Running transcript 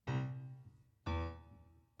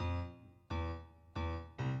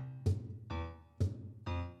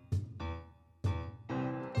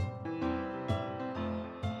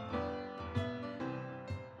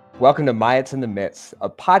Welcome to Mayats in the Midst, a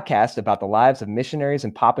podcast about the lives of missionaries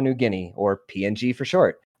in Papua New Guinea, or PNG for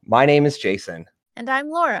short. My name is Jason. And I'm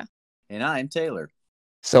Laura. And I'm Taylor.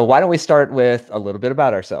 So why don't we start with a little bit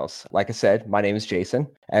about ourselves? Like I said, my name is Jason,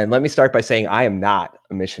 and let me start by saying I am not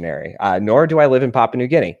a missionary, nor do I live in Papua New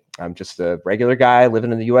Guinea. I'm just a regular guy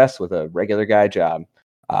living in the U.S. with a regular guy job.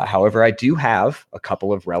 However, I do have a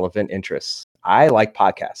couple of relevant interests. I like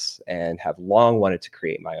podcasts and have long wanted to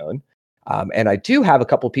create my own. And I do have a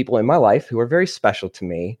couple of people in my life who are very special to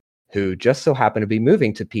me, who just so happen to be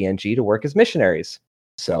moving to PNG to work as missionaries.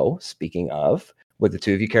 So speaking of, would the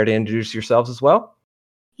two of you care to introduce yourselves as well?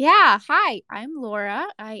 Yeah, hi, I'm Laura.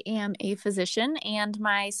 I am a physician, and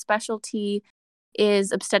my specialty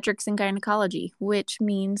is obstetrics and gynecology, which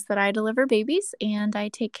means that I deliver babies and I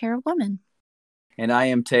take care of women. And I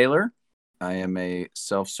am Taylor. I am a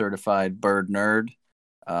self-certified bird nerd,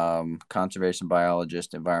 conservation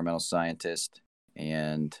biologist, environmental scientist,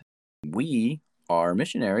 and we are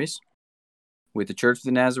missionaries with the Church of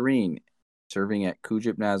the Nazarene, serving at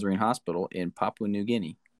Kujip Nazarene Hospital in Papua New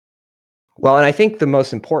Guinea. Well, and I think the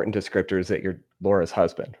most important descriptor is that you're Laura's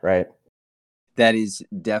husband, right? That is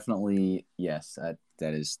definitely, yes,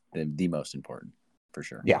 that is the most important, for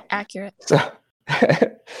sure. Yeah. Accurate.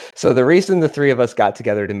 So the reason the three of us got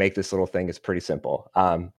together to make this little thing is pretty simple.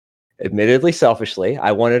 Admittedly, selfishly,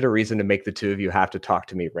 I wanted a reason to make the two of you have to talk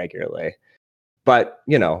to me regularly. But,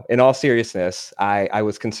 in all seriousness, I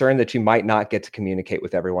was concerned that you might not get to communicate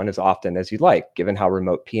with everyone as often as you'd like, given how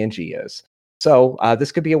remote PNG is. So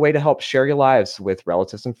this could be a way to help share your lives with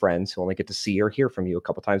relatives and friends who only get to see or hear from you a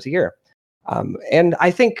couple times a year. And I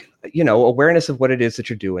think, awareness of what it is that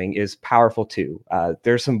you're doing is powerful too.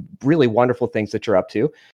 There's some really wonderful things that you're up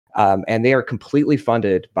to, and they are completely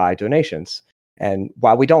funded by donations. And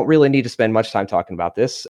while we don't really need to spend much time talking about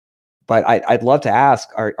this, but I'd love to ask,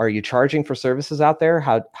 are you charging for services out there?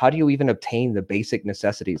 How do you even obtain the basic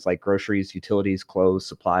necessities like groceries, utilities, clothes,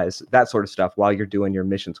 supplies, that sort of stuff while you're doing your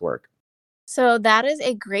missions work? So that is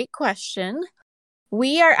a great question.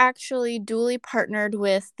 We are actually dually partnered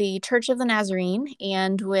with the Church of the Nazarene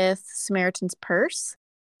and with Samaritan's Purse.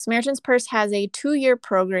 Samaritan's Purse has a 2-year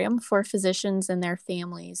program for physicians and their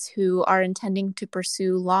families who are intending to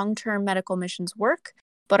pursue long-term medical missions work,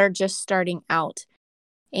 but are just starting out.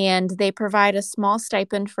 And they provide a small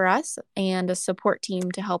stipend for us and a support team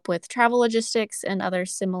to help with travel logistics and other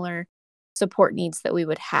similar support needs that we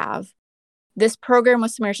would have. This program with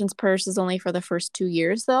Samaritan's Purse is only for the first 2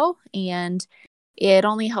 years, though, and it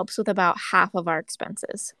only helps with about half of our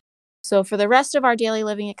expenses. So for the rest of our daily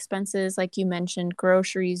living expenses, like you mentioned,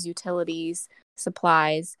 groceries, utilities,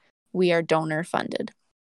 supplies, we are donor funded.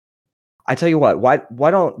 I tell you what, why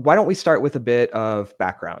don't we start with a bit of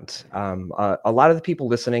background? A lot of the people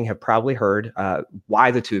listening have probably heard why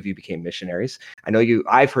the two of you became missionaries.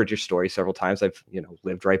 I've heard your story several times. I've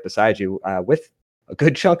lived right beside you with a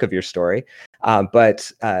good chunk of your story.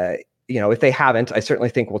 But if they haven't, I certainly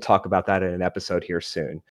think we'll talk about that in an episode here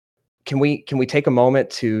soon. Can we take a moment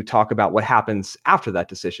to talk about what happens after that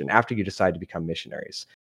decision, after you decide to become missionaries?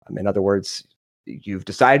 In other words, you've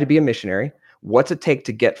decided to be a missionary. What's it take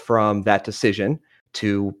to get from that decision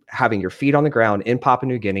to having your feet on the ground in Papua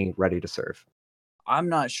New Guinea, ready to serve? I'm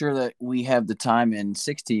not sure that we have the time in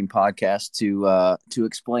 16 podcasts to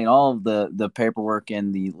explain all of the paperwork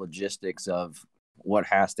and the logistics of what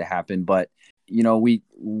has to happen. But,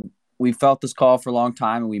 we felt this call for a long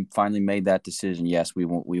time, and we finally made that decision. Yes, we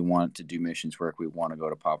want to do missions work. We want to go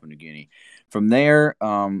to Papua New Guinea. From there,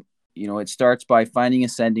 it starts by finding a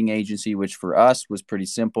sending agency, which for us was pretty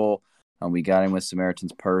simple. We got in with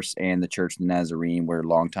Samaritan's Purse and the Church of the Nazarene. We're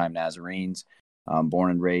longtime Nazarenes, born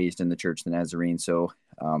and raised in the Church of the Nazarene. So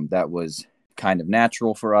that was kind of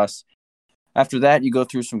natural for us. After that, you go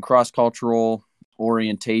through some cross-cultural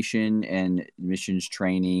orientation and missions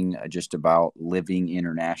training, just about living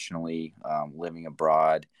internationally, living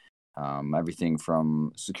abroad, everything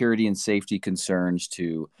from security and safety concerns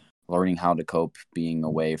to learning how to cope being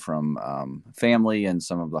away from family and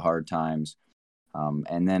some of the hard times.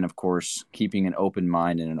 And then, of course, keeping an open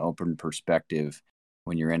mind and an open perspective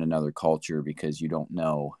when you're in another culture, because you don't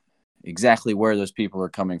know exactly where those people are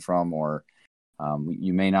coming from, or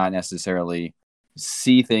you may not necessarily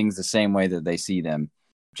see things the same way that they see them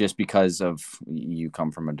just because of you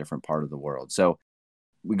come from a different part of the world. So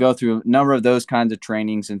we go through a number of those kinds of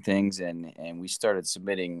trainings and things, and we started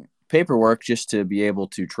submitting paperwork just to be able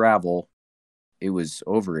to travel. It was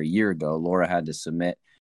over a year ago. Laura had to submit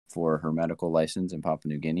for her medical license in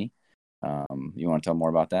Papua New Guinea. You want to tell more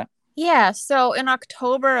about that? Yeah, so in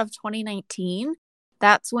October of 2019,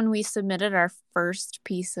 that's when we submitted our first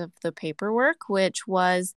piece of the paperwork, which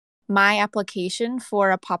was my application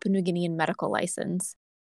for a Papua New Guinean medical license.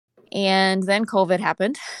 And then COVID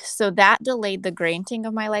happened. So that delayed the granting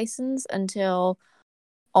of my license until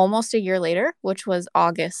almost a year later, which was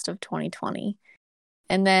August of 2020.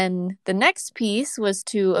 And then the next piece was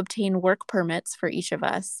to obtain work permits for each of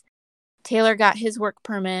us. Taylor got his work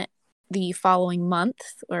permit the following month,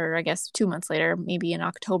 or I guess 2 months later, maybe in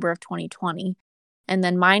October of 2020. And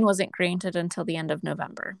then mine wasn't granted until the end of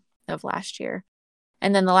November of last year.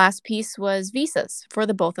 And then the last piece was visas for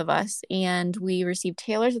the both of us. And we received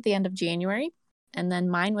Taylor's at the end of January. And then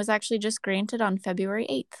mine was actually just granted on February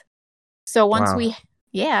 8th. So once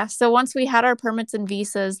we had our permits and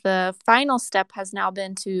visas, the final step has now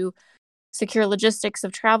been to secure logistics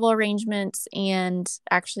of travel arrangements and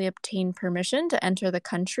actually obtain permission to enter the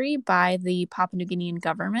country by the Papua New Guinean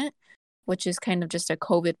government, which is kind of just a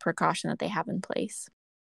COVID precaution that they have in place.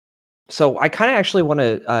 So I kind of actually want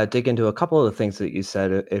to dig into a couple of the things that you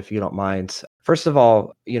said, if you don't mind. First of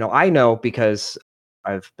all, I know because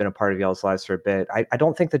I've been a part of y'all's lives for a bit. I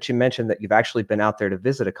don't think that you mentioned that you've actually been out there to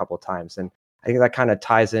visit a couple of times. And I think that kind of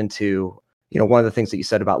ties into, one of the things that you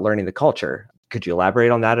said about learning the culture. Could you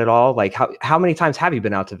elaborate on that at all? Like how many times have you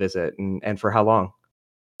been out to visit and for how long?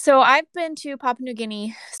 So I've been to Papua New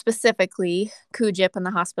Guinea, specifically Kujip and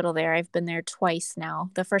the hospital there. I've been there twice now.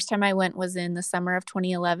 The first time I went was in the summer of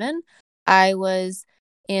 2011. I was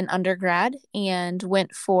in undergrad and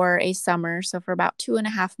went for a summer. So for about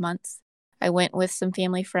 2.5 months, I went with some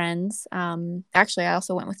family friends. Actually, I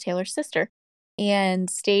also went with Taylor's sister and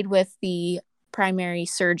stayed with the primary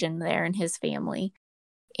surgeon there and his family.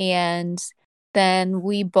 And then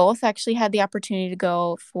we both actually had the opportunity to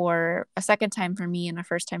go for a second time for me and a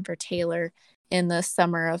first time for Taylor in the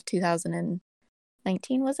summer of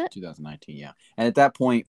 2019, was it? 2019, yeah. And at that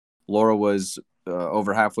point, Laura was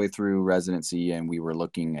over halfway through residency, and we were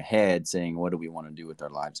looking ahead, saying, what do we want to do with our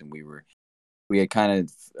lives? And we had kind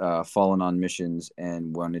of fallen on missions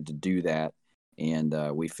and wanted to do that. And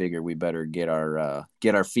we figured we better get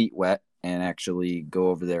our feet wet and actually go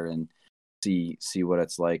over there and see what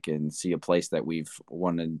it's like and see a place that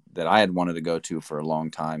I had wanted to go to for a long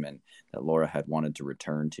time and that Laura had wanted to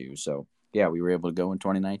return to. So yeah, we were able to go in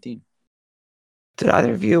 2019. Did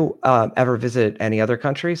either of you ever visit any other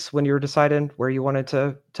countries when you were deciding where you wanted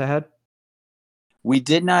to head? We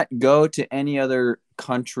did not go to any other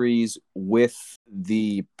countries with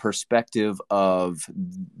the perspective of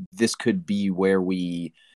this could be where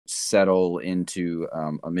we settle into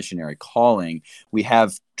a missionary calling. We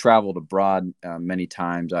have traveled abroad many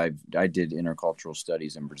times. I did intercultural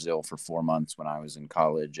studies in Brazil for 4 months when I was in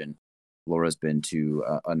college, and Laura's been to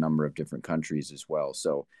a number of different countries as well.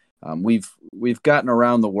 So we've gotten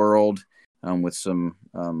around the world with some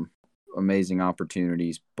amazing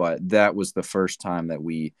opportunities, but that was the first time that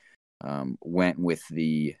we went with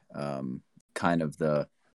the kind of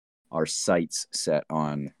our sights set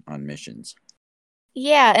on missions.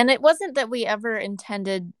 Yeah, and it wasn't that we ever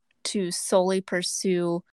intended to solely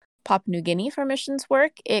pursue Papua New Guinea for missions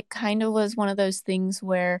work. It kind of was one of those things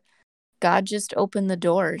where God just opened the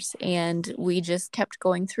doors and we just kept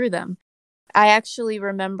going through them. I actually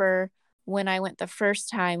remember when I went the first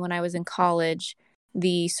time when I was in college,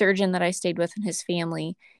 the surgeon that I stayed with and his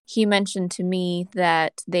family, he mentioned to me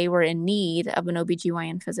that they were in need of an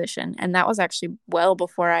OBGYN physician. And that was actually well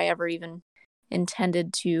before I ever even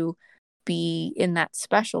intended to be in that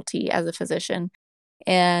specialty as a physician.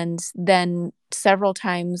 And then several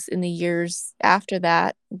times in the years after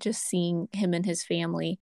that, just seeing him and his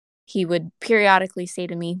family, he would periodically say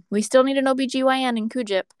to me, we still need an OBGYN in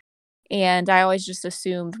Kujip. And I always just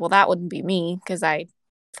assumed, well, that wouldn't be me because I,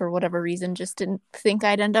 for whatever reason, just didn't think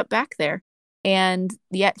I'd end up back there. And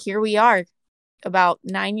yet here we are about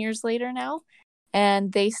 9 years later now,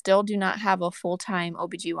 and they still do not have a full-time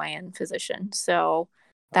OBGYN physician. So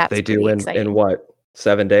that's they do exciting. In what,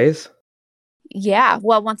 7 days? Yeah.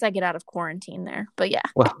 Well, once I get out of quarantine there, but yeah.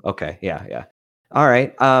 Well, okay. Yeah. All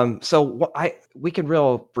right. So we can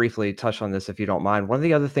real briefly touch on this if you don't mind. One of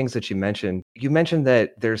the other things that you mentioned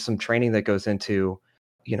that there's some training that goes into,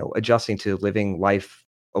 adjusting to living life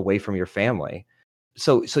away from your family.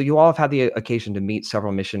 So you all have had the occasion to meet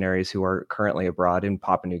several missionaries who are currently abroad in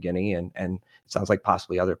Papua New Guinea and it sounds like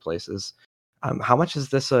possibly other places. How much is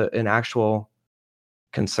this an actual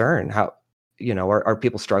concern? How, are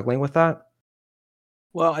people struggling with that?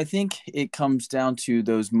 Well, I think it comes down to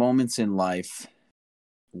those moments in life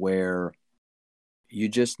where you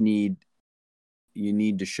just need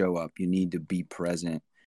to show up. You need to be present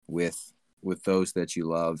with those that you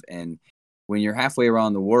love. And when you're halfway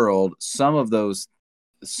around the world, some of those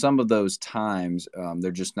times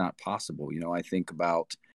they're just not possible. I think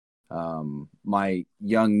about My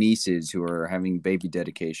young nieces who are having baby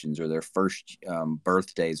dedications or their first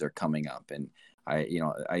birthdays are coming up, and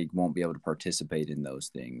I won't be able to participate in those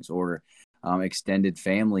things, or extended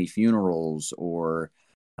family funerals, or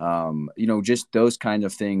just those kind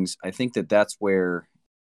of things. I think that's where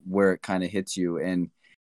it kind of hits you, and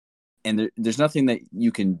there's nothing that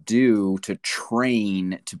you can do to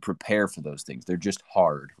train to prepare for those things. They're just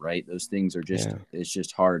hard, right? Those things are just, it's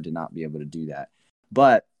just hard to not be able to do that.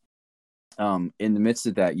 But in the midst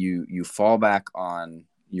of that, you fall back on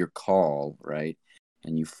your call, right?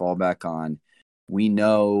 And you fall back on, we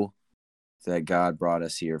know that God brought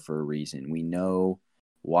us here for a reason. We know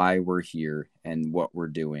why we're here and what we're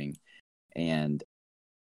doing. And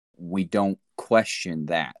we don't question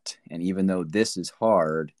that. And even though this is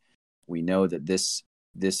hard, we know that this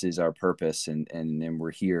is our purpose, and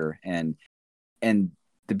we're here. And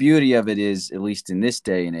the beauty of it is, at least in this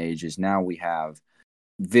day and age, is now we have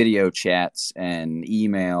video chats and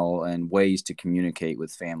email and ways to communicate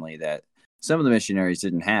with family that some of the missionaries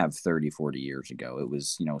didn't have 30, 40 years ago. It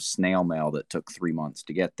was, snail mail that took 3 months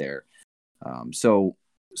to get there. So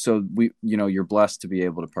we, you're blessed to be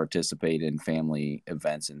able to participate in family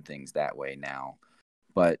events and things that way now.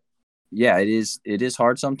 But yeah, it is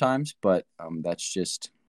hard sometimes, but that's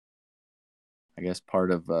just, I guess,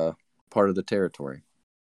 part of the territory.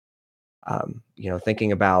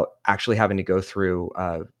 Thinking about actually having to go through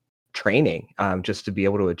training just to be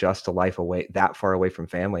able to adjust to life that far away from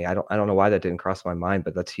family. I don't know why that didn't cross my mind,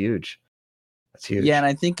 but that's huge. That's huge. Yeah, and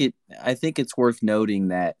I think it's worth noting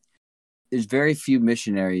that there's very few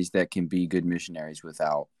missionaries that can be good missionaries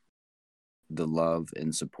without the love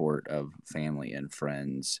and support of family and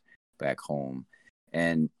friends back home.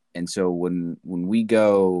 And so when we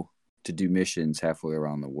go to do missions halfway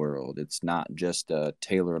around the world, it's not just a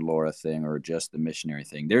Taylor and Laura thing or just the missionary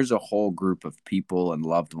thing. There's a whole group of people and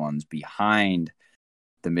loved ones behind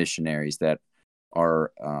the missionaries that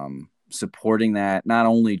are supporting that, not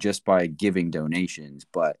only just by giving donations,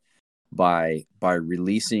 but by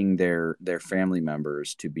releasing their family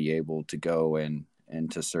members to be able to go and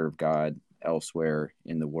to serve God elsewhere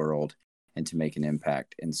in the world and to make an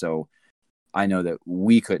impact. And so I know that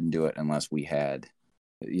we couldn't do it unless we had,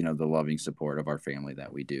 the loving support of our family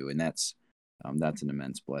that we do. And that's an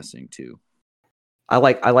immense blessing too. I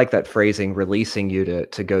like that phrasing, releasing you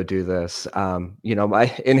to go do this.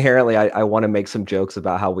 Inherently, I want to make some jokes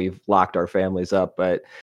about how we've locked our families up, but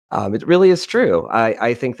it really is true.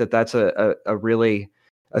 I think that's a really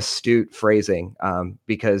astute phrasing,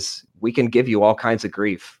 because we can give you all kinds of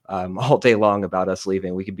grief all day long about us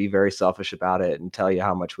leaving. We could be very selfish about it and tell you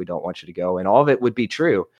how much we don't want you to go, and all of it would be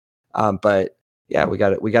true. But yeah, we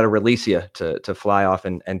got to release you to fly off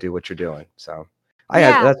and do what you're doing. So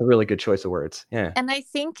that's a really good choice of words. Yeah. And I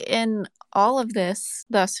think in all of this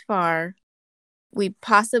thus far, we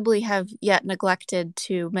possibly have yet neglected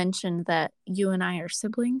to mention that you and I are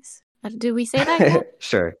siblings. Did we say that yet?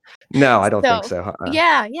 Sure. No, I don't think so.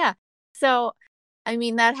 Yeah. So, I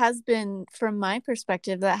mean, that has been, from my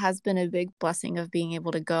perspective, that has been a big blessing of being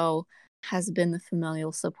able to go, has been the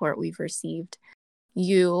familial support we've received.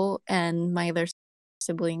 You and my other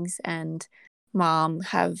siblings and mom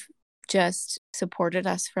have just supported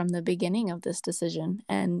us from the beginning of this decision,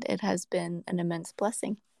 and it has been an immense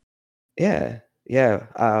blessing. Yeah.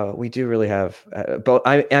 We do really have both.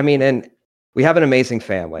 I mean, and we have an amazing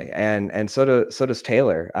family, and so does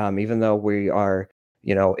Taylor. Even though we are,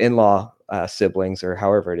 in-law siblings, or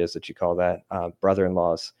however it is that you call that,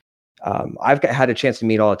 brother-in-laws. I've had a chance to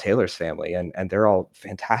meet all of Taylor's family, and they're all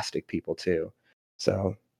fantastic people too.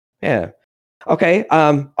 So yeah. Okay.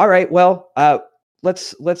 All right. Well,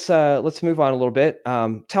 let's move on a little bit.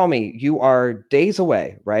 Tell me, you are days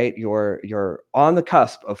away, right? You're on the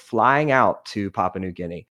cusp of flying out to Papua New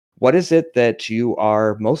Guinea. What is it that you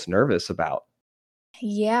are most nervous about?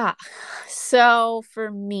 Yeah. So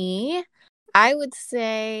for me, I would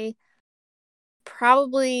say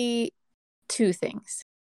probably two things.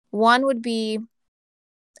 One would be,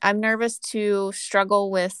 I'm nervous to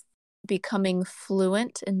struggle with becoming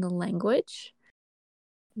fluent in the language.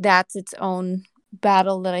 That's its own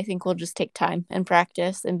battle that I think will just take time and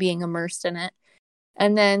practice and being immersed in it.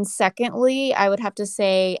 And then secondly, I would have to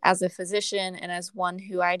say, as a physician and as one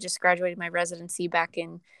who I just graduated my residency back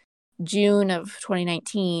in June of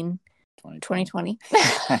 2019, 2020.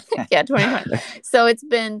 Yeah, 2020. So it's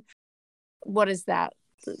been, what is that?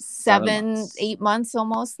 7-8 months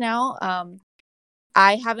almost now.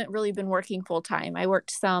 I haven't really been working full time. I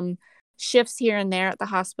worked some shifts here and there at the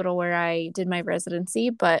hospital where I did my residency,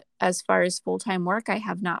 but as far as full-time work, I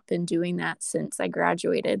have not been doing that since I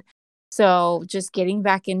graduated. So just getting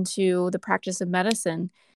back into the practice of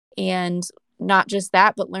medicine And not just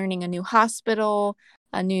that, but learning a new hospital,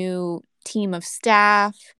 a new team of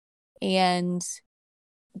staff, and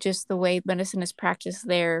just the way medicine is practiced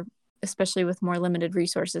there, especially with more limited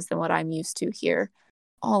resources than what I'm used to here.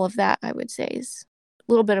 All of that, I would say, is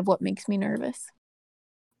a little bit of what makes me nervous.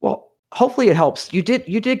 Well, hopefully it helps. You did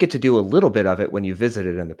get to do a little bit of it when you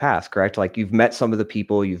visited in the past, correct? Like you've met some of the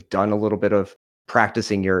people, you've done a little bit of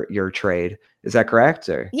practicing your trade. Is that correct?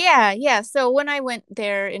 Or Yeah. So when I went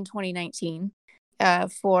there in 2019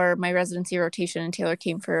 for my residency rotation, and Taylor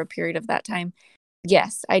came for a period of that time,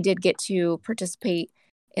 yes, I did get to participate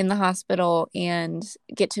in the hospital and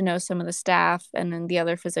get to know some of the staff and then the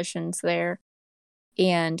other physicians there.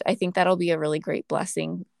 And I think that'll be a really great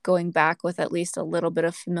blessing, going back with at least a little bit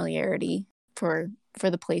of familiarity for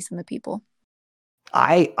the place and the people.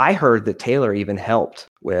 I heard that Taylor even helped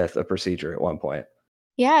with a procedure at one point.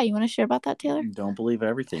 Yeah, you want to share about that, Taylor? Don't believe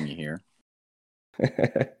everything you hear.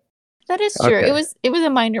 That is true. Okay. It was a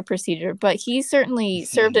minor procedure, but he certainly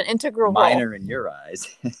served an integral role. Minor in your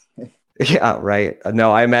eyes. Yeah, right.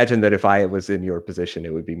 No, I imagine that if I was in your position,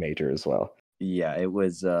 it would be major as well. Yeah, it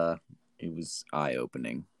was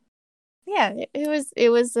eye-opening. Yeah, it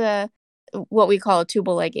was what we call a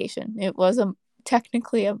tubal ligation. It was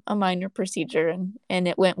technically a minor procedure, and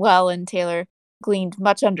it went well, and Taylor gleaned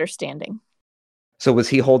much understanding. So was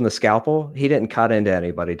he holding the scalpel? He didn't cut into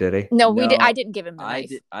anybody, did he? No, I didn't give him the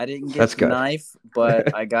knife. I didn't get That's the good. knife,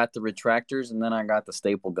 but I got the retractors, and then I got the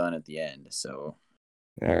staple gun at the end. So,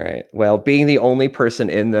 All right. Well, being the only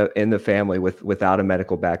person in the family without a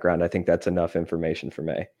medical background, I think that's enough information for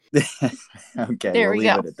me. okay, There we'll we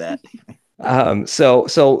leave go. it at that.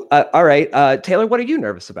 All right. Taylor, what are you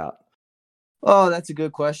nervous about? Oh, that's a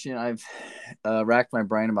good question. I've racked my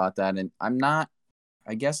brain about that, and I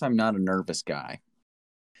guess I'm not a nervous guy.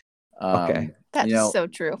 Okay. That's so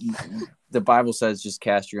true. The Bible says just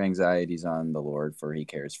cast your anxieties on the Lord, for he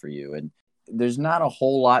cares for you. And there's not a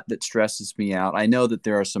whole lot that stresses me out. I know that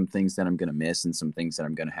there are some things that I'm going to miss and some things that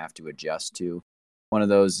I'm going to have to adjust to. One of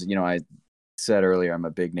those, I said earlier, I'm a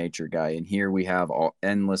big nature guy, and here we have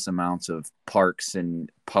endless amounts of parks and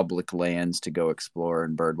public lands to go explore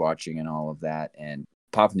and bird watching and all of that. And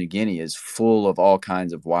Papua New Guinea is full of all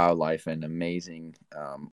kinds of wildlife and amazing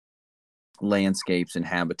landscapes and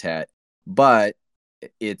habitat, but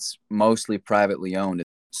it's mostly privately owned.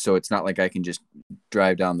 So it's not like I can just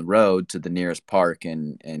drive down the road to the nearest park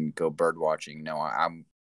and go bird watching. No, I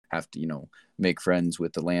have to, make friends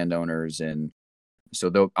with the landowners, and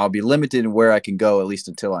so I'll be limited in where I can go, at least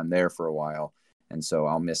until I'm there for a while. And so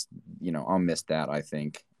I'll miss that, I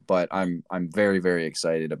think. But I'm very, very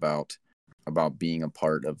excited about being a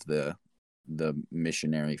part of the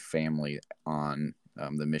missionary family on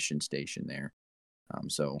the mission station there.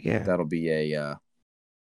 So Yeah. that'll be a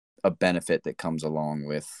benefit that comes along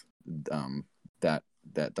with that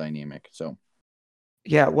dynamic. So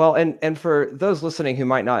Yeah, well, and for those listening who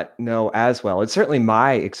might not know as well, it's certainly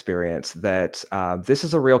my experience that this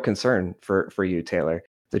is a real concern for you, Taylor,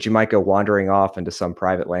 that you might go wandering off into some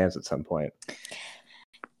private lands at some point.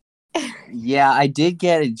 yeah, I did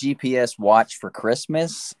get a GPS watch for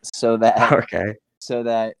Christmas, so that Okay.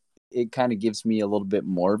 it kind of gives me a little bit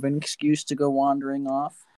more of an excuse to go wandering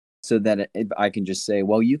off, so that I can just say,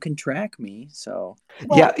 well, you can track me. So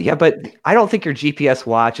Yeah, but I don't think your GPS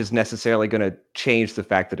watch is necessarily going to change the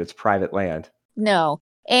fact that it's private land. No.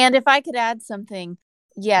 And if I could add something,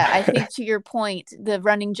 yeah, I think to your point, the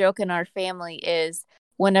running joke in our family is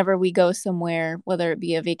whenever we go somewhere, whether it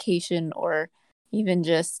be a vacation or even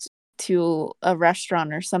just to a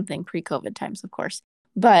restaurant or something, pre-COVID times, of course.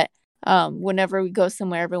 But whenever we go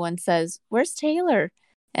somewhere, everyone says, "Where's Taylor?"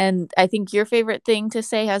 And I think your favorite thing to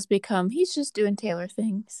say has become, "He's just doing Taylor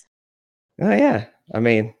things." Oh yeah, I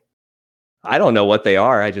mean, I don't know what they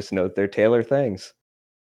are. I just know they're Taylor things.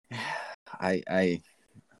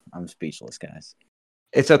 I'm speechless, guys.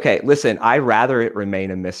 It's okay. Listen, I'd rather it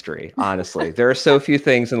remain a mystery, honestly. There are so few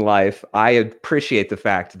things in life. I appreciate the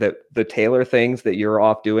fact that the Taylor things that you're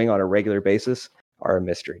off doing on a regular basis are a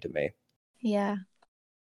mystery to me. Yeah.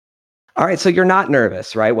 All right, so you're not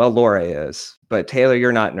nervous, right? Well, Laura is, but Taylor,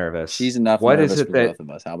 you're not nervous. She's enough What nervous is it for that both of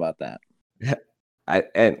us. How about that?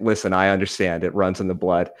 and listen, I understand it runs in the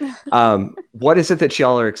blood. What is it that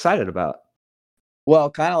y'all are excited about?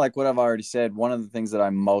 Well, kind of like what I've already said, one of the things that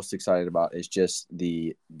I'm most excited about is just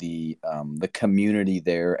the community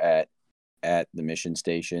there at the mission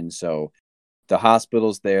station. So the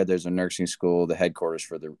hospital's there, there's a nursing school, the headquarters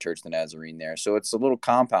for the Church of the Nazarene there. So it's a little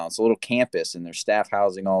compound, it's a little campus, and there's staff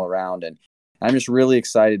housing all around. And I'm just really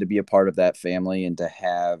excited to be a part of that family and to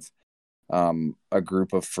have a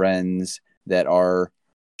group of friends that are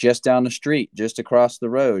just down the street, just across the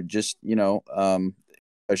road, just,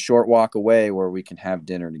 a short walk away where we can have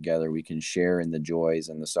dinner together. We can share in the joys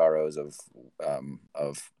and the sorrows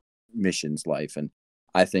of missions life. And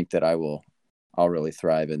I think that I'll really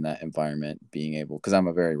thrive in that environment, being able, because I'm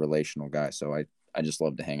a very relational guy. So I just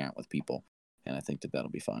love to hang out with people. And I think that that'll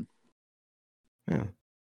be fun. Yeah.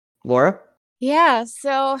 Laura? Yeah,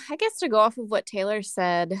 so I guess to go off of what Taylor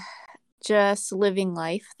said, just living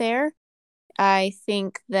life there. I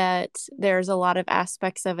think that there's a lot of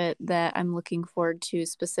aspects of it that I'm looking forward to,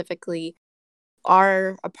 specifically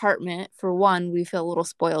our apartment. For one, we feel a little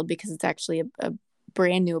spoiled because it's actually a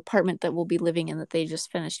brand new apartment that we'll be living in that they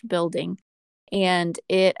just finished building. And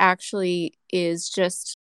it actually is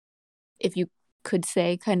just, if you could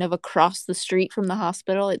say, kind of across the street from the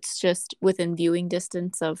hospital. It's just within viewing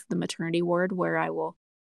distance of the maternity ward where I will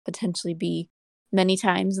potentially be many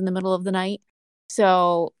times in the middle of the night.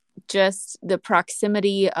 So just the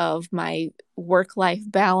proximity of my work-life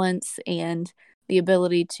balance and the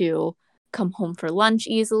ability to come home for lunch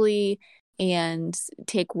easily and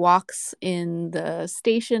take walks in the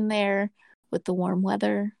station there with the warm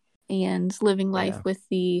weather and living life with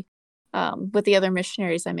the other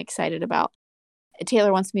missionaries I'm excited about.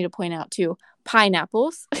 Taylor wants me to point out too,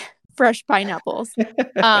 pineapples, fresh pineapples.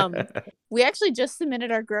 We actually just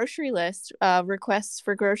submitted our grocery list, requests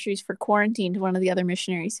for groceries for quarantine, to one of the other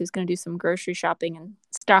missionaries who's going to do some grocery shopping and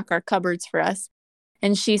stock our cupboards for us.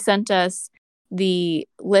 And she sent us the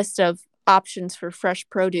list of options for fresh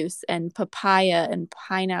produce, and papaya and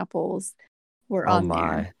pineapples were on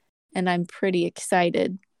there. And I'm pretty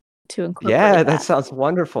excited to incorporate that sounds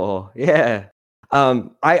wonderful. Yeah.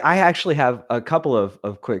 I actually have a couple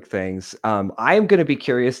of quick things. I am going to be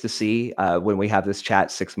curious to see when we have this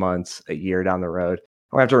chat 6 months, a year down the road.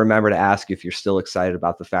 I have to remember to ask you if you're still excited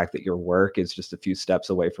about the fact that your work is just a few steps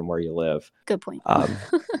away from where you live. Good point.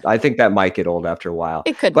 I think that might get old after a while.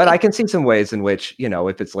 It could, but I can see some ways in which,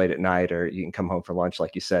 if it's late at night or you can come home for lunch,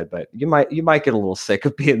 like you said, but you might get a little sick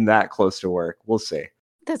of being that close to work. We'll see.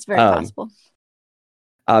 That's very possible.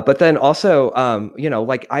 But then also,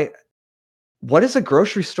 what does a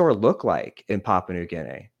grocery store look like in Papua New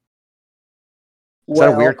Guinea? Is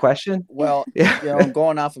that a weird question? Well,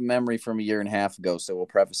 going off of memory from a year and a half ago, so we'll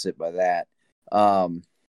preface it by that.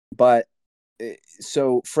 But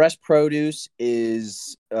so fresh produce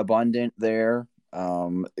is abundant there.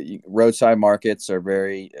 Roadside markets are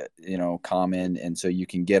very, common, and so you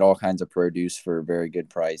can get all kinds of produce for a very good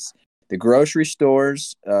price. The grocery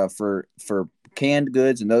stores, for canned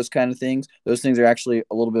goods and those kind of things, those things are actually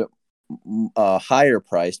a little bit higher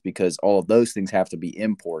priced because all of those things have to be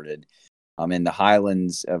imported. In the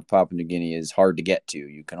highlands of Papua New Guinea is hard to get to.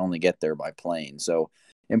 You can only get there by plane. So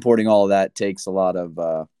importing all of that takes a lot of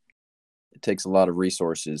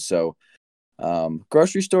resources. So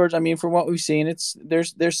grocery stores, I mean, from what we've seen,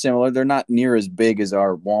 they're similar. They're not near as big as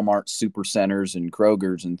our Walmart super centers and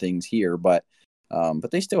Kroger's and things here, but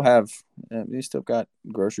they still got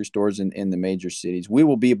grocery stores in the major cities. We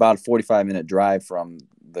will be about a 45-minute drive from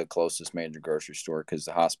the closest major grocery store because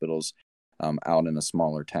the hospital's out in a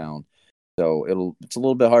smaller town. So it's a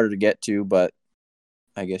little bit harder to get to, but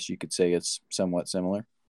I guess you could say it's somewhat similar.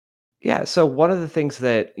 Yeah. So one of the things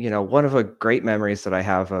that, one of the great memories that I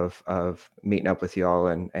have of meeting up with y'all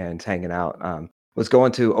and hanging out was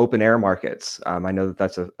going to open air markets. I know that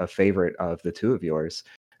that's a favorite of the two of yours.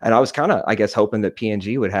 And I was kind of, I guess, hoping that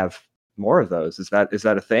PNG would have more of those. Is that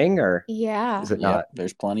a thing, or is it not?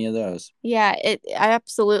 There's plenty of those. Yeah, it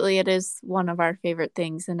is one of our favorite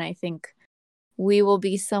things, and I think we will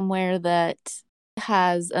be somewhere that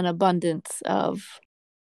has an abundance of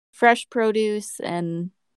fresh produce and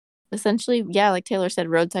essentially, like Taylor said,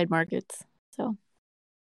 roadside markets. So,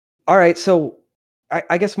 all right. So,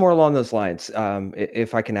 I guess more along those lines,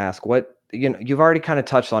 if I can ask, what you've already kind of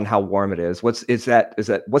touched on how warm it is. What's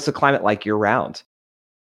the climate like year round?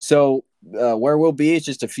 So where we'll be is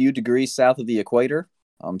just a few degrees south of the equator.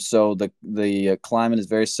 So the climate is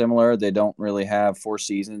very similar. They don't really have 4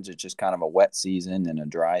 seasons. It's just kind of a wet season and a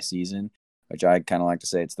dry season, which I kind of like to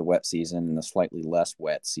say it's the wet season and the slightly less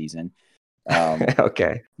wet season.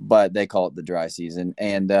 Okay. But they call it the dry season.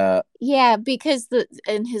 And because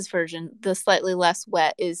in his version, the slightly less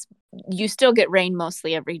wet is you still get rain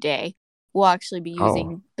mostly every day. We'll actually be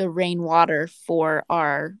using the rainwater for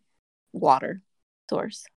our water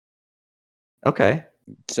source. Okay.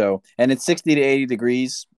 So, and it's 60 to 80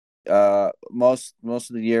 degrees most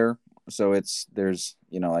of the year. So there's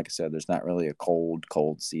like I said, there's not really a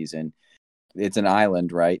cold season. It's an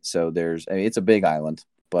island, right? So it's a big island,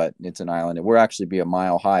 but it's an island. It will actually be a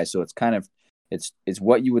mile high. So it's kind of, it's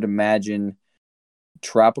what you would imagine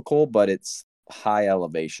tropical, but it's high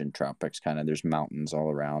elevation tropics, kind of. There's mountains all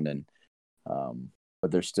around, and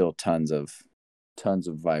but there's still tons of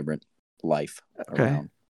vibrant life around.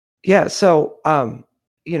 Yeah. So,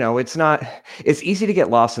 it's easy to get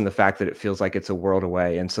lost in the fact that it feels like it's a world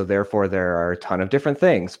away. And so therefore there are a ton of different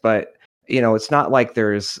things, but it's not like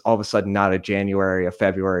there's all of a sudden not a January, a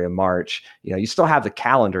February, a March. You still have the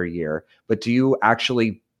calendar year, but do you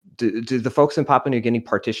actually, do the folks in Papua New Guinea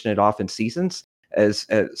partition it off in seasons as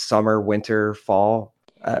summer, winter, fall?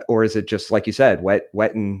 Or is it just, like you said, wet,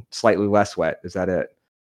 and slightly less wet? Is that it?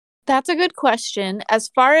 That's a good question. As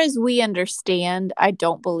far as we understand, I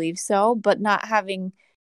don't believe so, but not having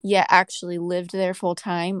yet actually lived there full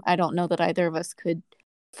time, I don't know that either of us could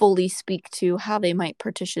fully speak to how they might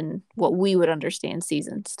partition what we would understand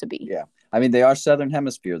seasons to be. Yeah. I mean, they are Southern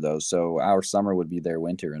Hemisphere though, so our summer would be their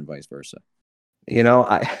winter and vice versa.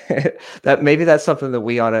 Maybe that's something that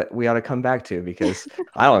we ought to come back to, because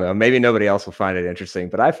I don't know, maybe nobody else will find it interesting,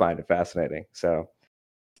 but I find it fascinating. So,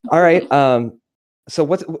 all right. So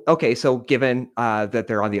given that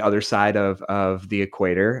they're on the other side of the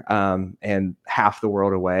equator, and half the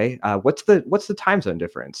world away, what's the time zone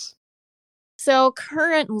difference? So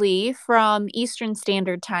currently, from Eastern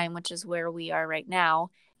Standard Time, which is where we are right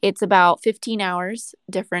now, it's about 15 hours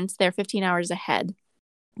difference. They're 15 hours ahead.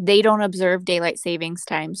 They don't observe daylight savings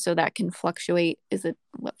time, so that can fluctuate. Is it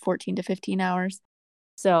 14 to 15 hours?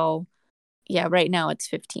 So yeah, right now it's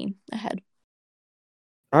 15 ahead.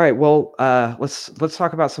 All right. Well, let's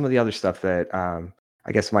talk about some of the other stuff that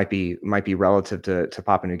I guess might be relative to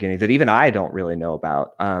Papua New Guinea that even I don't really know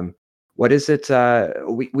about. What is it?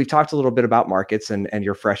 We've talked a little bit about markets and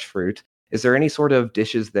your fresh fruit. Is there any sort of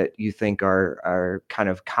dishes that you think are kind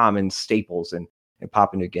of common staples in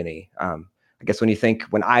Papua New Guinea? I guess when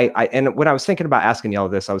I was thinking about asking y'all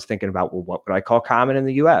this, I was thinking about, well, what would I call common in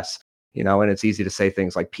the U.S.? And it's easy to say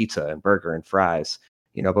things like pizza and burger and fries,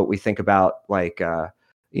 but we think about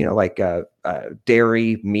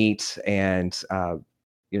dairy, meat, and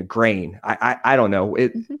grain. I don't know.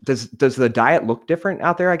 Does the diet look different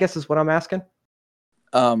out there, I guess is what I'm asking?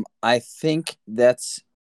 I think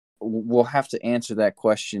we'll have to answer that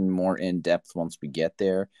question more in depth once we get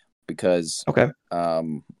there, because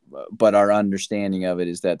but our understanding of it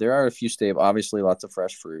is that there are a few obviously lots of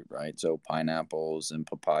fresh fruit, right? So pineapples and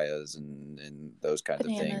papayas and those kinds of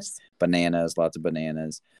things. Bananas, lots of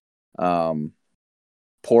bananas.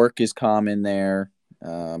 Pork is common there.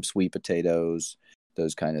 Sweet potatoes,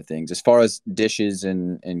 those kind of things. As far as dishes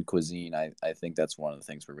and cuisine, I think that's one of the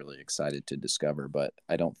things we're really excited to discover, but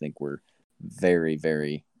I don't think we're very,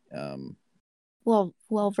 very well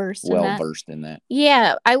versed in that.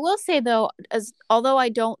 Yeah, I will say though, although I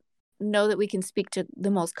don't know that we can speak to the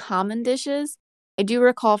most common dishes, I do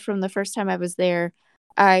recall from the first time I was there,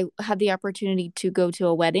 I had the opportunity to go to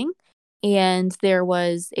a wedding, and there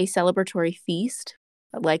was a celebratory feast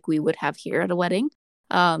like we would have here at a wedding.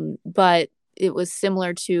 But it was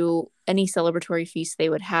similar to any celebratory feast they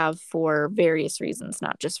would have for various reasons,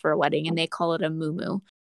 not just for a wedding, and they call it a mumu.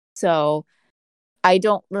 So I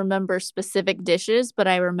don't remember specific dishes, but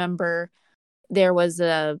I remember there was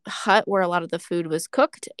a hut where a lot of the food was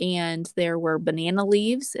cooked, and there were banana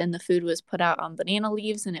leaves, and the food was put out on banana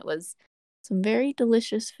leaves, and it was some very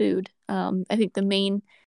delicious food. I think the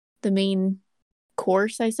main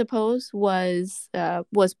course, I suppose, was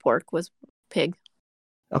pork, was pig.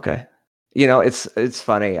 Okay. It's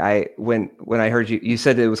funny. When I heard you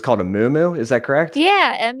said it was called a mumu, is that correct?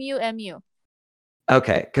 Yeah, mumu.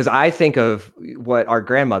 Okay, because I think of what our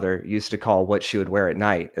grandmother used to call what she would wear at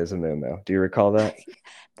night as a muumuu. Do you recall that?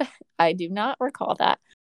 I do not recall that.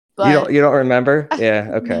 But you don't remember?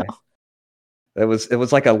 Yeah. Okay. No. It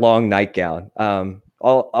was like a long nightgown.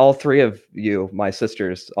 All three of you, my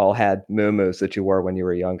sisters, all had muumuus that you wore when you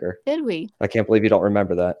were younger. Did we? I can't believe you don't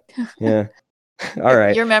remember that. Yeah. All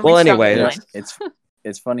right. Your memory. Well, anyway,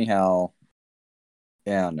 it's funny how.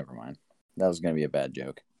 Yeah, never mind. That was going to be a bad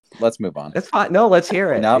joke. Let's move on. That's fine. No, let's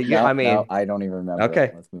hear it. No, I don't even remember.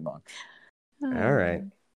 Okay. Let's move on. All right.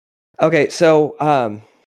 Okay, so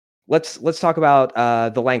let's talk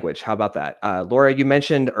about the language. How about that? Laura, you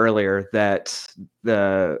mentioned earlier that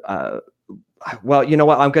well, you know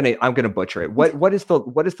what? I'm gonna butcher it. What is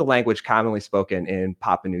the language commonly spoken in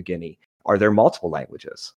Papua New Guinea? Are there multiple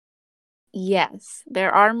languages? Yes,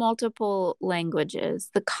 there are multiple languages.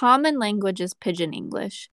 The common language is Pidgin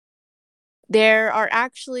English. There are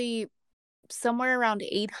actually somewhere around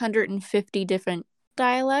 850 different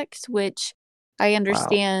dialects, which I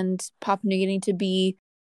understand Papua New Guinea to be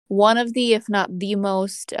one of the, if not the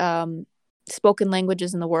most spoken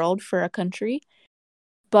languages in the world for a country.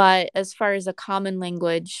 But as far as a common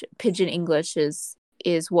language, Pidgin English is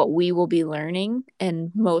is what we will be learning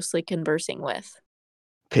and mostly conversing with.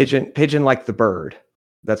 Pigeon like the bird.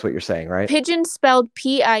 That's what you're saying, right? Pigeon spelled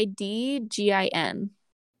Pidgin.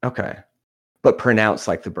 Okay. But pronounced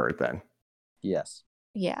like the bird then. Yes.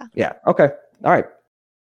 Yeah. Yeah. Okay. All right.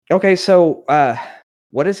 Okay. So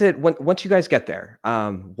what is it once you guys get there?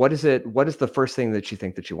 What is the first thing that you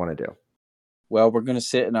think that you want to do? Well, we're going to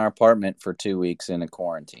sit in our apartment for 2 weeks in a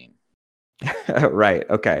quarantine. Right.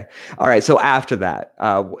 Okay. All right. So after that,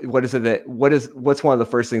 what's one of the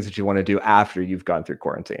first things that you want to do after you've gone through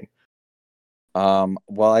quarantine?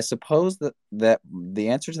 Well, I suppose that the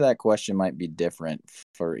answer to that question might be different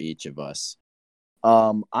for each of us.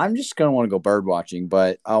 I'm just going to want to go bird watching,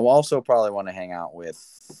 but I'll also probably want to hang out with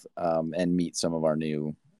and meet some of our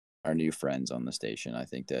new friends on the station. I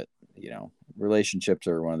think that, relationships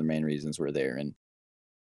are one of the main reasons we're there, and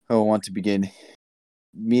I'll want to begin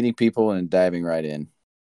meeting people and diving right in.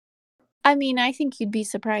 I mean, I think you'd be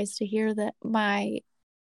surprised to hear that my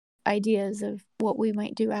ideas of what we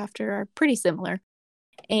might do after are pretty similar.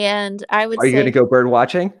 And I would say... Are you going to go bird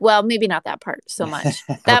watching? Well, maybe not that part so much.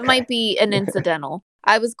 That might be an incidental.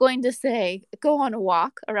 I was going to say go on a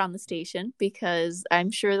walk around the station because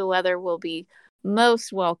I'm sure the weather will be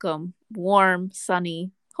most welcome, warm,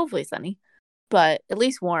 sunny, hopefully sunny, but at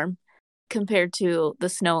least warm compared to the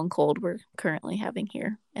snow and cold we're currently having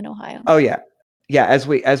here in Ohio. Oh yeah. Yeah, as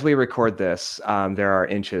we record this, there are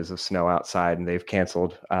inches of snow outside, and they've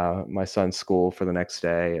canceled my son's school for the next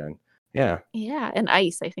day, and yeah, and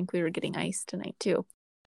ice. I think we were getting ice tonight too.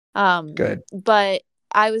 Good. But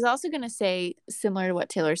I was also going to say, similar to what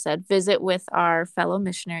Taylor said, visit with our fellow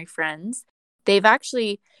missionary friends. They've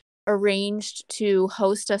actually arranged to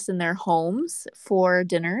host us in their homes for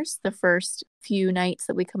dinners the first few nights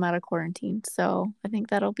that we come out of quarantine. So I think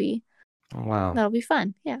that'll be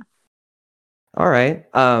fun. Yeah. All right.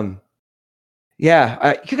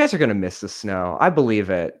 Yeah, you guys are going to miss the snow. I believe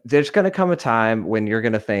it. There's going to come a time when you're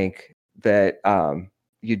going to think that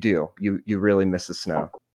you really miss the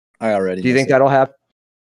snow. I already. Do you think that'll happen?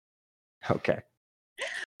 Okay.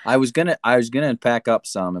 I was gonna pack up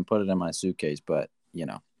some and put it in my suitcase, but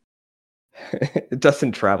it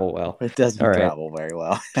doesn't travel well. It doesn't travel very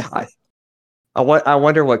well. I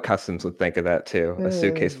wonder what customs would think of that too. A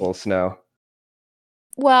suitcase full of snow.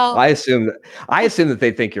 Well, I assume that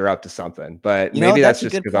they think you're up to something, but maybe that's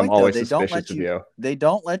just because I'm always suspicious of you. They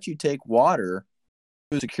don't let you take water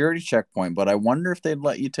to a security checkpoint, but I wonder if they'd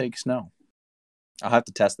let you take snow. I'll have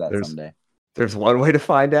to test that someday. There's one way to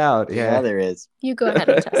find out. Yeah, there is. You go ahead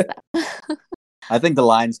and test that. I think the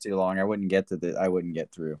line's too long. I wouldn't get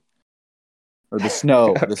through. Or the snow.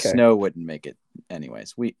 Okay. The snow wouldn't make it.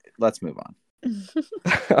 Anyways, let's move on.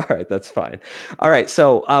 All right, that's fine. All right,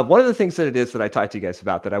 so one of the things that it is that I talked to you guys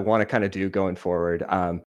about that I want to kind of do going forward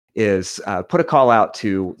is put a call out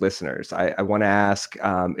to listeners. I want to ask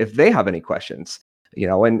if they have any questions,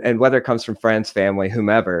 and whether it comes from friends, family,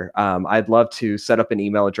 whomever. I'd love to set up an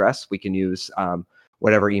email address. We can use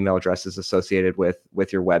whatever email address is associated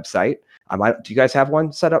with your website. Do you guys have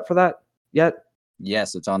one set up for that yet?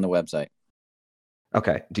 Yes, it's on the website.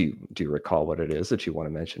 Okay. Do you recall what it is that you want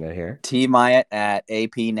to mention it here?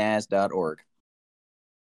 tmyatt@apnas.org.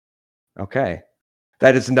 Okay.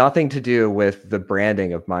 That has nothing to do with the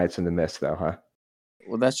branding of Mites in the Mist, though, huh?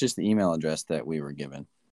 Well, that's just the email address that we were given.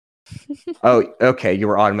 Oh, okay. You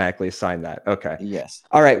were automatically assigned that. Okay. Yes.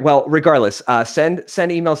 All right. Well, regardless, send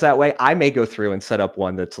emails that way. I may go through and set up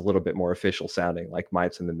one that's a little bit more official sounding, like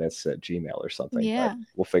Mites in the Mist at Gmail or something. Yeah.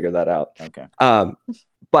 We'll figure that out. Okay.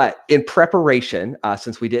 But in preparation,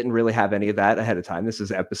 since we didn't really have any of that ahead of time, this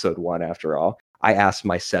is episode 1 after all, I asked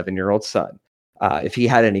my 7-year-old son if he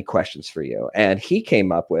had any questions for you. And he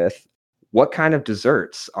came up with, what kind of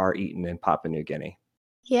desserts are eaten in Papua New Guinea?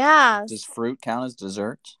 Yeah. Does fruit count as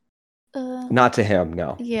dessert? Not to him,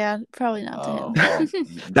 no. Yeah, probably not to him.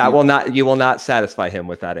 Well, you will not satisfy him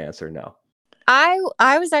with that answer, no. I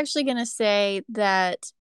was actually going to say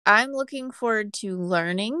that I'm looking forward to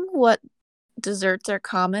learning what desserts are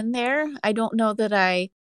common there. I don't know that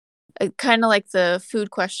I kind of like the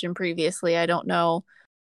food question previously. I don't know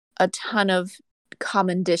a ton of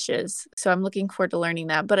common dishes, so I'm looking forward to learning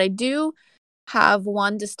that. But I do have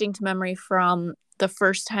one distinct memory from the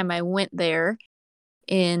first time I went there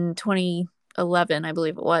in 2011, I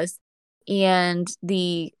believe it was, and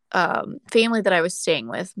the family that I was staying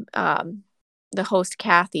with, the host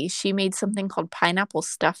Kathy, she made something called pineapple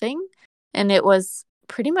stuffing, and it was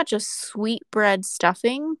pretty much a sweet bread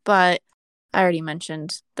stuffing, but I already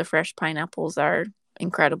mentioned the fresh pineapples are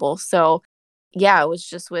incredible. So yeah, it was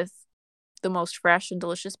just with the most fresh and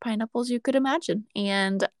delicious pineapples you could imagine.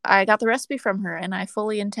 And I got the recipe from her, and I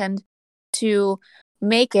fully intend to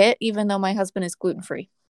make it, even though my husband is gluten-free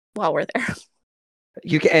while we're there.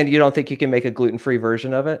 You can, and you don't think you can make a gluten-free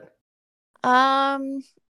version of it?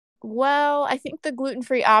 Well, I think the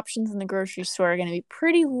gluten-free options in the grocery store are going to be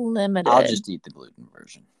pretty limited. I'll just eat the gluten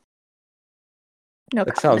version. No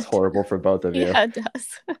That comment. sounds horrible for both of you. Yeah, it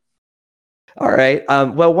does. All right.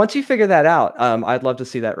 Well, once you figure that out, I'd love to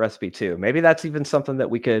see that recipe too. Maybe that's even something that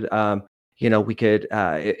we could,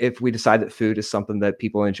 if we decide that food is something that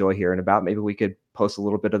people enjoy hearing about, maybe we could post a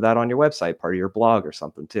little bit of that on your website, part of your blog or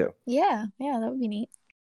something too. Yeah, that would be neat.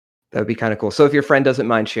 That would be kind of cool. So if your friend doesn't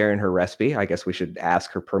mind sharing her recipe, I guess we should ask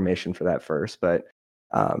her permission for that first. But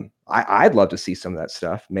I'd love to see some of that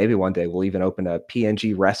stuff. Maybe one day we'll even open a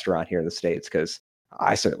PNG restaurant here in the States, because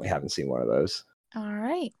I certainly haven't seen one of those. All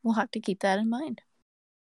right. We'll have to keep that in mind.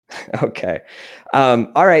 Okay. All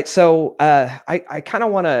right. So I kind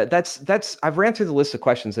of want to, I've ran through the list of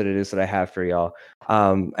questions that it is that I have for y'all.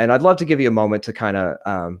 And I'd love to give you a moment to kind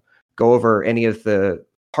of go over any of the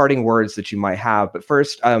parting words that you might have. But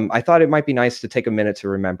first, I thought it might be nice to take a minute to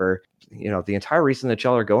remember, the entire reason that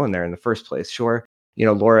y'all are going there in the first place. Sure.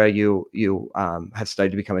 Laura, you have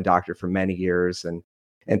studied to become a doctor for many years, and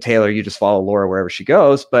Taylor, you just follow Laura wherever she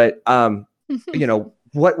goes. But,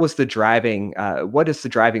 what was the driving,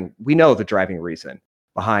 we know the driving reason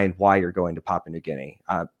behind why you're going to Papua New Guinea.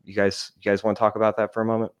 You guys want to talk about that for a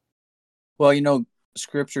moment? Well,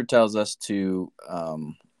 Scripture tells us to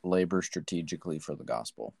labor strategically for the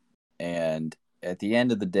gospel. And at the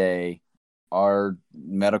end of the day, our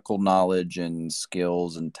medical knowledge and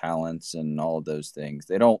skills and talents and all of those things,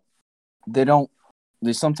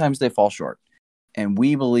 sometimes they fall short. And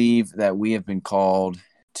we believe that we have been called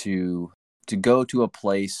to go to a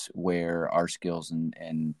place where our skills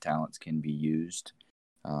and talents can be used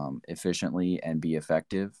efficiently and be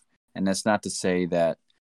effective. And that's not to say that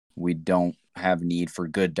we don't have need for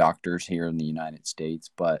good doctors here in the United States,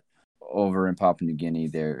 but over in Papua New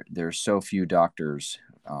Guinea, there's so few doctors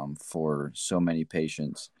for so many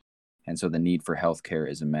patients, and so the need for healthcare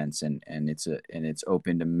is immense, and it's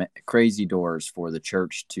opened to crazy doors for the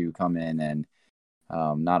church to come in and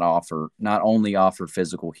not only offer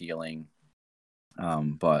physical healing,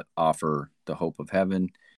 but offer the hope of heaven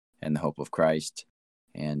and the hope of Christ.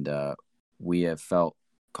 And we have felt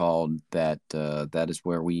called that that is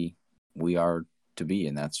where we are to be,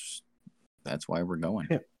 and that's why we're going.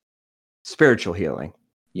 Yeah. Spiritual healing.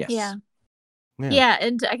 Yes. Yeah,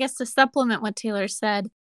 and I guess to supplement what Taylor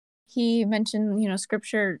said, he mentioned,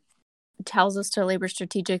 Scripture tells us to labor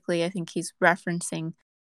strategically. I think he's referencing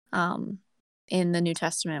in the New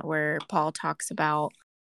Testament where Paul talks about,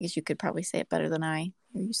 I guess you could probably say it better than I.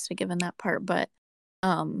 You're used to giving that part, but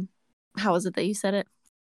how is it that you said it?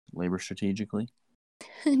 Labor strategically?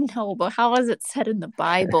 No, but how is it said in the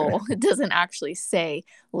Bible? It doesn't actually say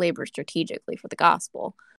labor strategically for the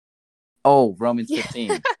gospel. Oh, Romans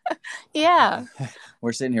 15. Yeah.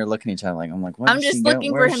 We're sitting here looking at each other like, I'm like, I'm just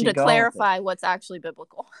looking for him to clarify what's actually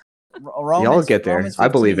biblical. Y'all get there. 15, I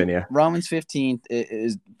believe in you. Romans 15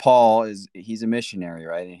 is Paul he's a missionary,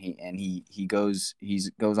 right? And he goes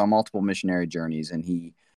on multiple missionary journeys,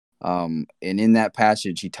 and and in that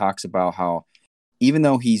passage he talks about how even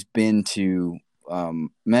though he's been to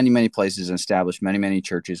many places and established many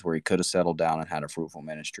churches where he could have settled down and had a fruitful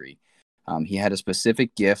ministry, he had a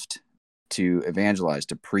specific gift to evangelize,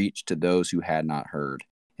 to preach to those who had not heard,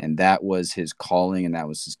 and that was his calling and that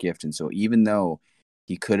was his gift. And so even though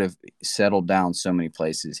he could have settled down so many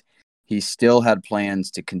places, he still had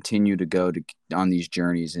plans to continue to go on these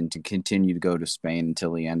journeys and to continue to go to Spain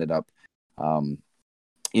until he ended up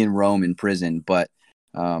in Rome in prison. But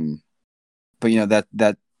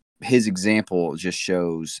that his example just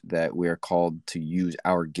shows that we are called to use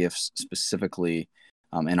our gifts specifically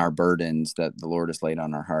and our burdens that the Lord has laid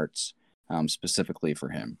on our hearts specifically for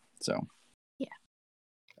him. So, yeah.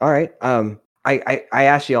 All right. I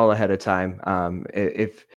asked you all ahead of time.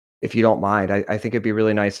 If you don't mind, I think it'd be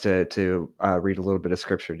really nice to read a little bit of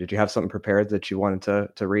scripture. Did you have something prepared that you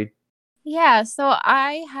wanted to read? Yeah. So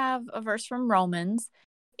I have a verse from Romans.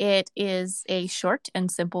 It is a short and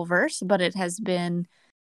simple verse, but it has been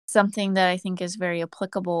something that I think is very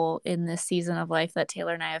applicable in this season of life that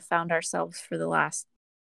Taylor and I have found ourselves for the last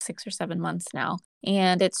 6 or 7 months now.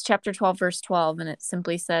 And it's chapter 12, verse 12. And it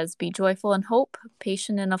simply says, "Be joyful in hope,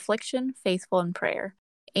 patient in affliction, faithful in prayer."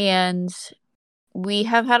 And we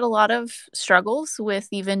have had a lot of struggles with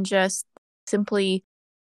even just simply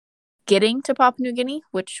getting to Papua New Guinea,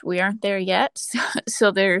 which we aren't there yet.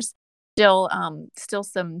 So there's still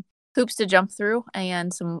some hoops to jump through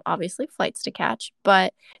and some obviously flights to catch.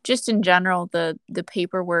 But just in general, the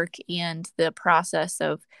paperwork and the process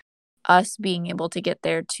of us being able to get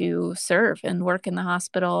there to serve and work in the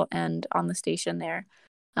hospital and on the station there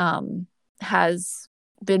has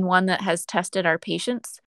been one that has tested our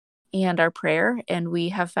patience and our prayer. And we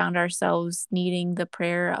have found ourselves needing the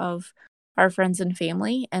prayer of our friends and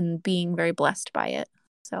family and being very blessed by it.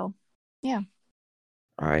 So, yeah.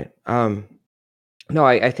 All right. No,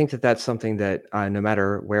 I think that that's something that no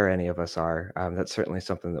matter where any of us are, that's certainly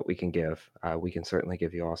something that we can give. We can certainly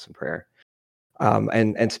give you all some prayer.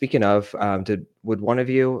 And speaking of, would one of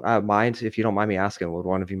you mind, if you don't mind me asking, would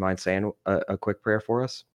one of you mind saying a quick prayer for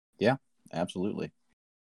us? Yeah, absolutely.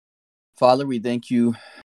 Father, we thank you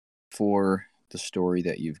for the story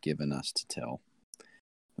that you've given us to tell.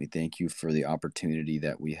 We thank you for the opportunity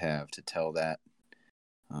that we have to tell that,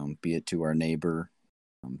 be it to our neighbor,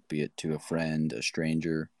 be it to a friend, a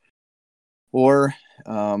stranger, or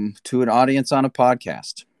to an audience on a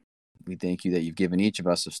podcast. We thank you that you've given each of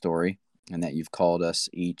us a story and that you've called us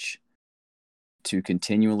each to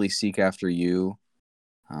continually seek after you,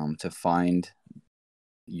 to find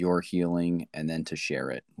your healing and then to share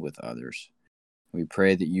it with others. We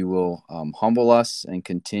pray that you will humble us and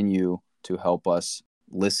continue to help us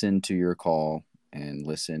listen to your call and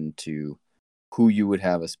listen to who you would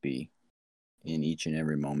have us be in each and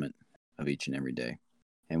every moment of each and every day.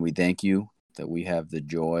 And we thank you that we have the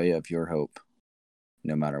joy of your hope,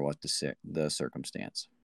 no matter what the circumstance.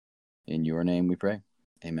 In your name we pray.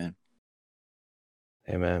 Amen.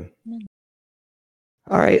 Amen.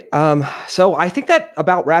 All right. So I think that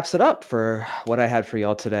about wraps it up for what I had for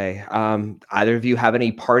y'all today. Either of you have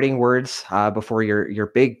any parting words before your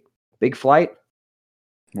big flight?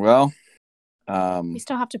 Well, We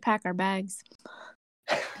still have to pack our bags.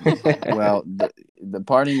 well, the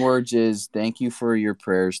parting words is thank you for your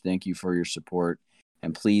prayers, thank you for your support,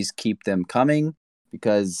 and please keep them coming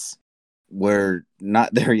because we're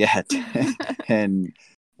not there yet, and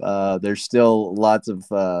there's still lots of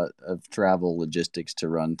travel logistics to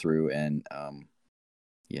run through, and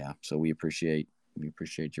so we appreciate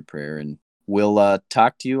your prayer, and we'll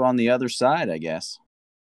talk to you on the other side, I guess.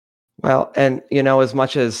 Well, and as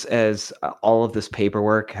much as all of this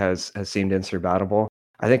paperwork has seemed insurmountable,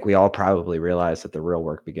 I think we all probably realize that the real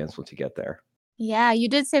work begins once you get there. Yeah, you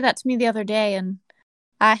did say that to me the other day, and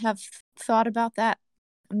I have thought about that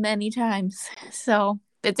many times. So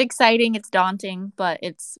it's exciting, it's daunting, but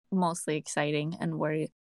it's mostly exciting, and we're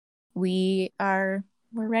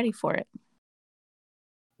ready for it.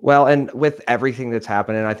 Well, and with everything that's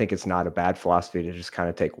happening, I think it's not a bad philosophy to just kind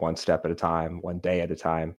of take one step at a time, one day at a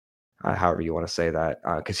time, however you want to say that,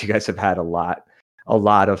 because you guys have had a lot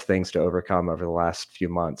of things to overcome over the last few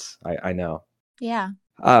months. I know. Yeah.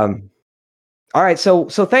 All right. So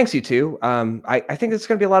thanks, you two. I think it's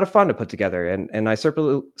going to be a lot of fun to put together, and I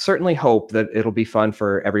certainly hope that it'll be fun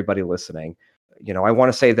for everybody listening. I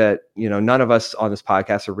want to say that, none of us on this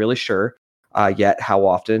podcast are really sure yet how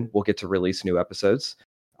often we'll get to release new episodes.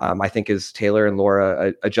 I think as Taylor and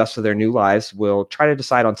Laura adjust to their new lives, we'll try to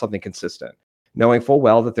decide on something consistent, knowing full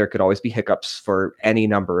well that there could always be hiccups for any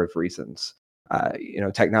number of reasons.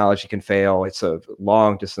 Technology can fail. It's a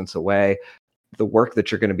long distance away. The work that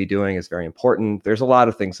you're going to be doing is very important. There's a lot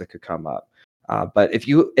of things that could come up. But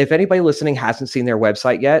if anybody listening hasn't seen their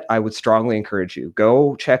website yet, I would strongly encourage you,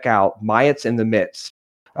 go check out Myatts in the Midst.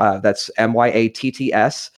 That's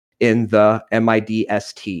MYATTS in the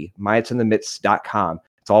MIDST, MyattsInTheMidst.com.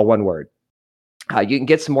 It's all one word. You can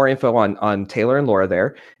get some more info on Taylor and Laura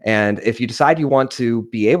there. And if you decide you want to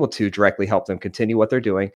be able to directly help them continue what they're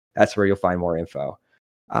doing, that's where you'll find more info.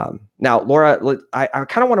 Now, Laura, I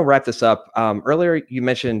kind of want to wrap this up. Earlier, you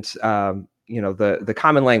mentioned, the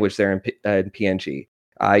common language there in PNG.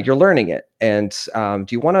 You're learning it. And how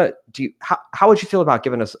would you feel about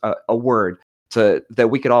giving us a word that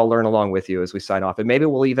we could all learn along with you as we sign off? And maybe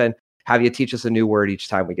we'll even have you teach us a new word each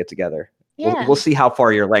time we get together. Yeah. We'll see how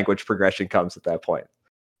far your language progression comes at that point.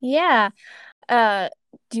 Yeah. Do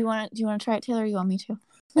you want to try it, Taylor? Or you want me to?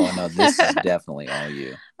 Oh no, this is definitely all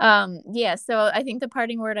you. Yeah. So I think the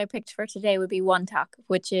parting word I picked for today would be Wantok,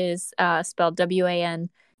 which is spelled WANTOK,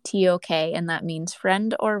 and that means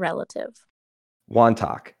friend or relative.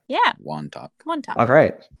 Wantok. Yeah. Wantok. All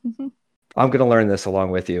right. I'm going to learn this along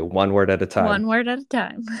with you, one word at a time. One word at a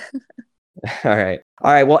time. All right.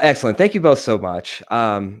 Well, excellent. Thank you both so much.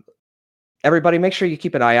 Everybody, make sure you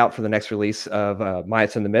keep an eye out for the next release of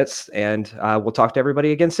Myatts in the Midst, and we'll talk to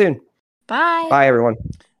everybody again soon. Bye. Bye, everyone.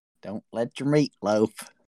 Don't let your meat loaf.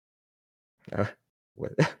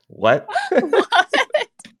 What?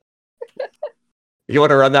 You want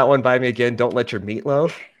to run that one by me again? Don't let your meat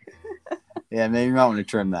loaf? Yeah, maybe you might want to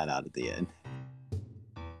trim that out at the end.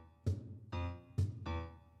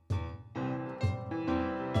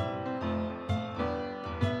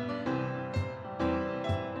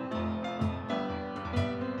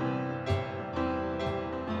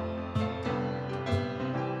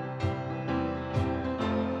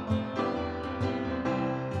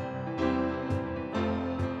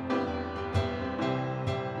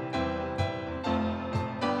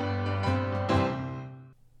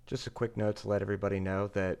 Just a quick note to let everybody know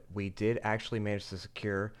that we did actually manage to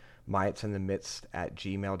secure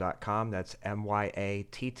myatsinthemidst@gmail.com. That's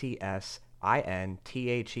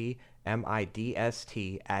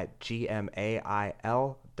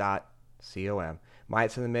myatsinthemidst@gmail.com.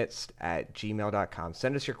 myatsinthemidst@gmail.com.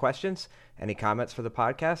 Send us your questions, any comments for the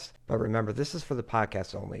podcast. But remember, this is for the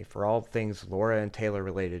podcast only. For all things Laura and Taylor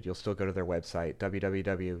related, you'll still go to their website,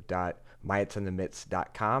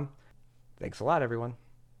 www.myatsinthemidst.com. Thanks a lot, everyone.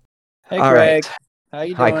 Hey, All Craig. right. How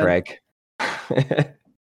you doing? Hi, Craig.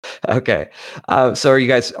 Okay. So are you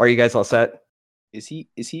guys all set? Is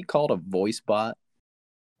he called a voice bot?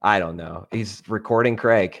 I don't know. He's recording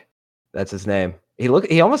Craig. That's his name.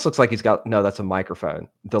 He almost looks like he's got that's a microphone.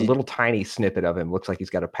 The little tiny snippet of him looks like he's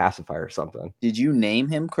got a pacifier or something. Did you name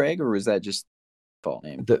him Craig, or was that just default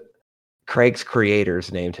name? Craig's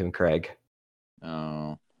creators named him Craig.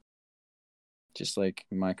 Oh. Just like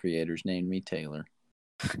my creators named me Taylor.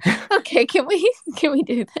 Okay, can we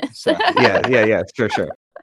do this? Yeah, sure.